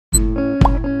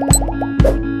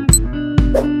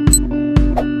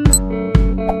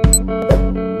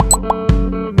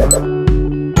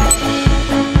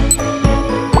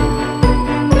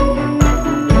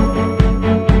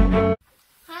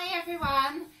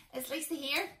It's Lisa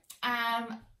here.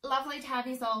 Lovely to have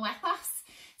you all with us.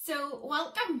 So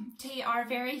welcome to our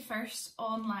very first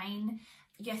online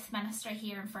youth ministry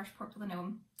here in First Port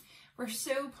Glenome. We're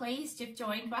so pleased you've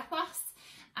joined with us,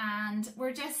 and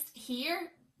we're just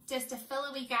here just to fill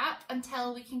a wee gap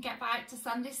until we can get back to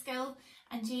Sunday School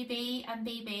and GB and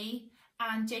BB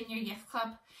and Junior Youth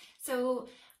Club. So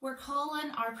we're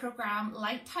calling our programme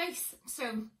Lighthouse.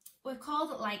 So we've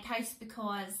called it Lighthouse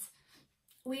because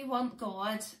we want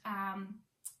God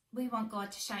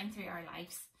to shine through our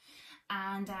lives,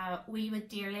 and we would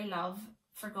dearly love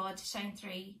for God to shine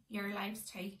through your lives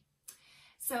too.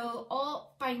 So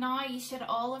by now you should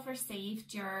all have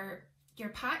received your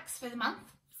packs for the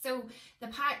month. So the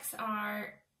packs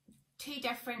are two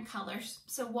different colours.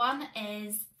 So one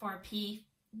is for P1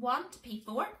 to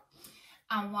P4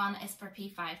 and one is for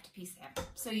P5 to P7.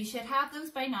 So you should have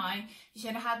those by now. You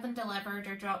should have had them delivered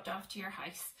or dropped off to your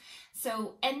house.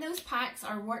 So in those packs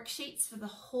are worksheets for the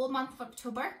whole month of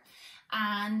October,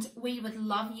 and we would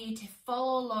love you to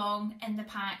follow along in the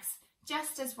packs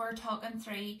just as we're talking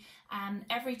through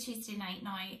every Tuesday night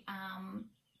now,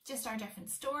 just our different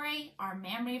story, our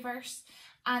memory verse,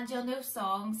 and you'll know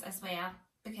songs as well,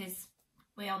 because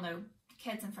we all know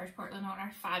kids in First Port Glenome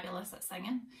are fabulous at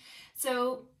singing.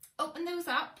 So open those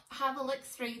up, have a look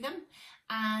through them,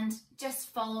 and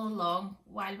just follow along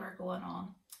while we're going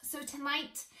on. So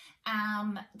tonight,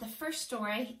 the first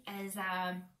story is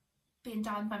being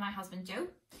done by my husband Joe,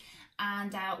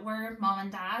 and we're mum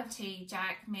and dad to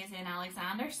Jack, Maisie and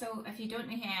Alexander. So if you don't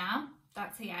know who I am,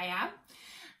 that's who I am.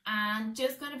 And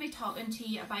Joe's going to be talking to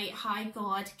you about how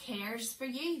God cares for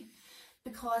you,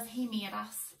 because he made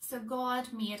us. So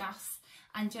God made us,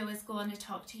 and Joe is going to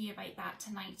talk to you about that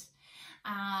tonight.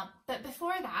 But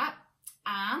before that,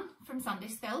 Anne from Sunday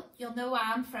School, you'll know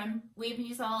Anne from waving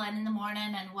you all in the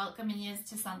morning and welcoming you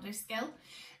to Sunday School.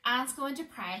 Anne's going to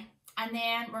pray, and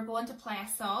then we're going to play a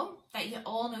song that you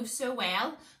all know so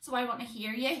well. So I want to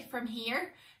hear you from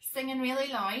here singing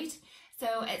really loud.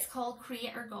 So it's called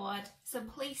Creator God. So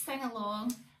please sing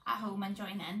along at home and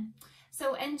join in.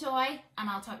 So enjoy, and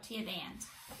I'll talk to you at the end.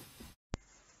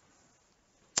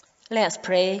 Let's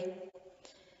pray.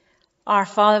 Our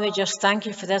Father, we just thank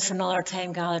you for this another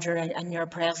time gathered in your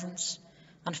presence.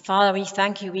 And Father, we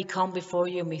thank you, we come before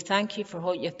you, and we thank you for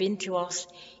what you've been to us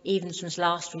even since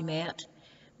last we met.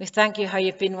 We thank you how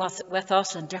you've been with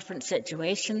us in different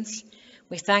situations.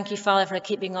 We thank you, Father, for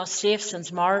keeping us safe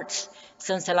since March,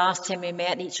 since the last time we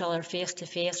met each other face to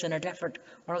face in our different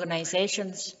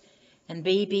organisations, in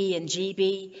BB and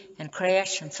GB, in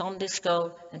creche and Sunday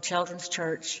School and Children's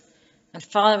Church. And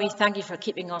Father, we thank you for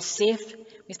keeping us safe.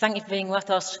 We thank you for being with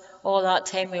us all that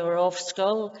time we were off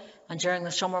school and during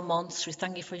the summer months. We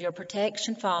thank you for your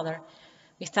protection, Father.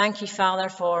 We thank you, Father,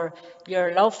 for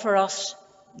your love for us,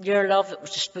 your love that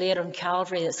was displayed on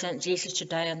Calvary that sent Jesus to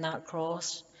die on that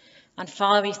cross. And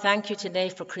Father, we thank you today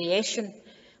for creation.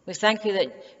 We thank you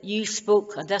that you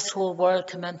spoke and this whole world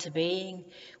came into being.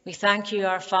 We thank you,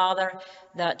 our Father,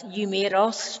 that you made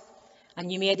us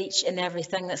and you made each and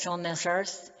everything that's on this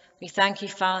earth. We thank you,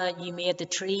 Father, you made the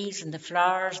trees and the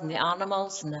flowers and the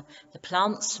animals and the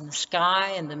plants and the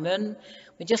sky and the moon.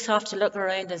 We just have to look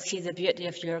around and see the beauty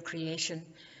of your creation.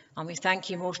 And we thank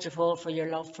you most of all for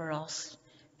your love for us.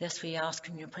 This we ask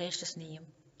in your precious name.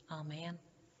 Amen.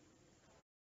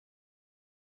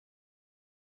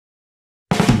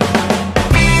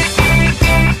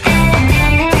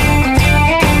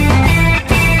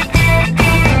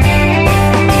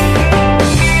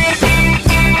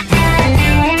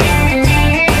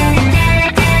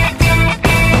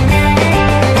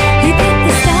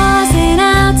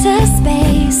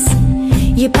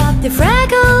 You pop the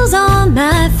freckles on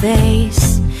my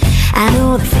face, and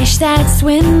all the fish that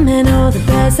swim and all the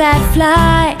birds that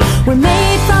fly were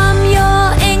made from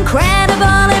your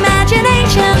incredible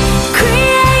imagination.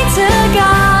 Creator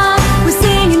God, we're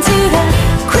singing to the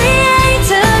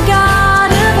Creator God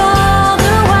of all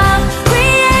the world.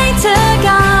 Creator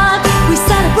God, we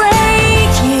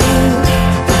celebrate you.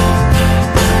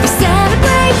 We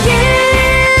celebrate you.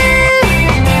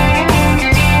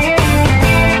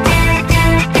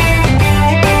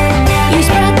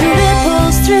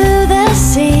 Through the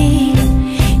sea,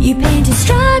 you painted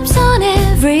stripes on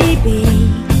every bead,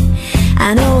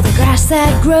 and all the grass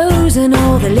that grows and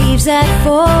all the leaves that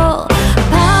fall,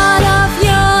 part of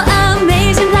your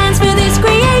amazing plans for this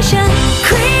creation.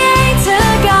 Creator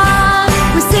God,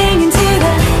 we're singing to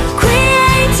the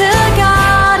Creator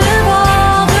God of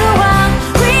all the world.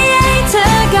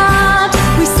 Creator God,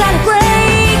 we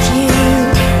celebrate you.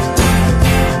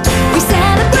 We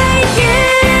celebrate you.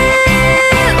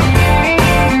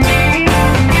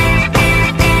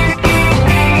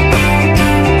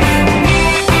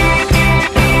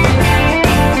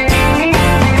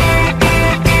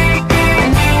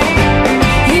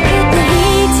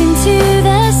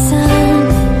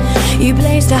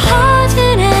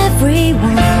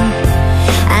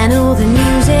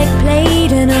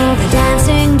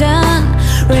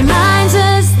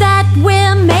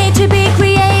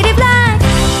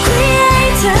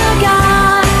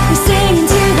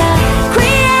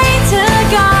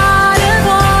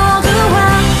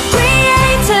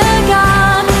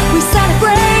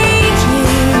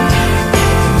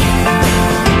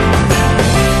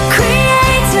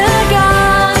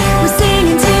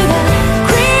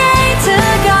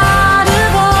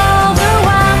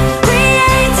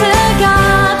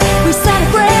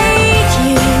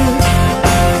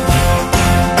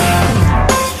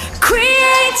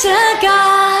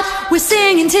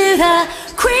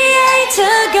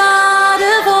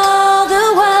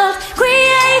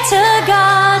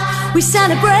 we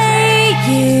celebrate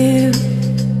you.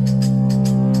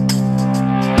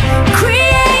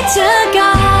 Creator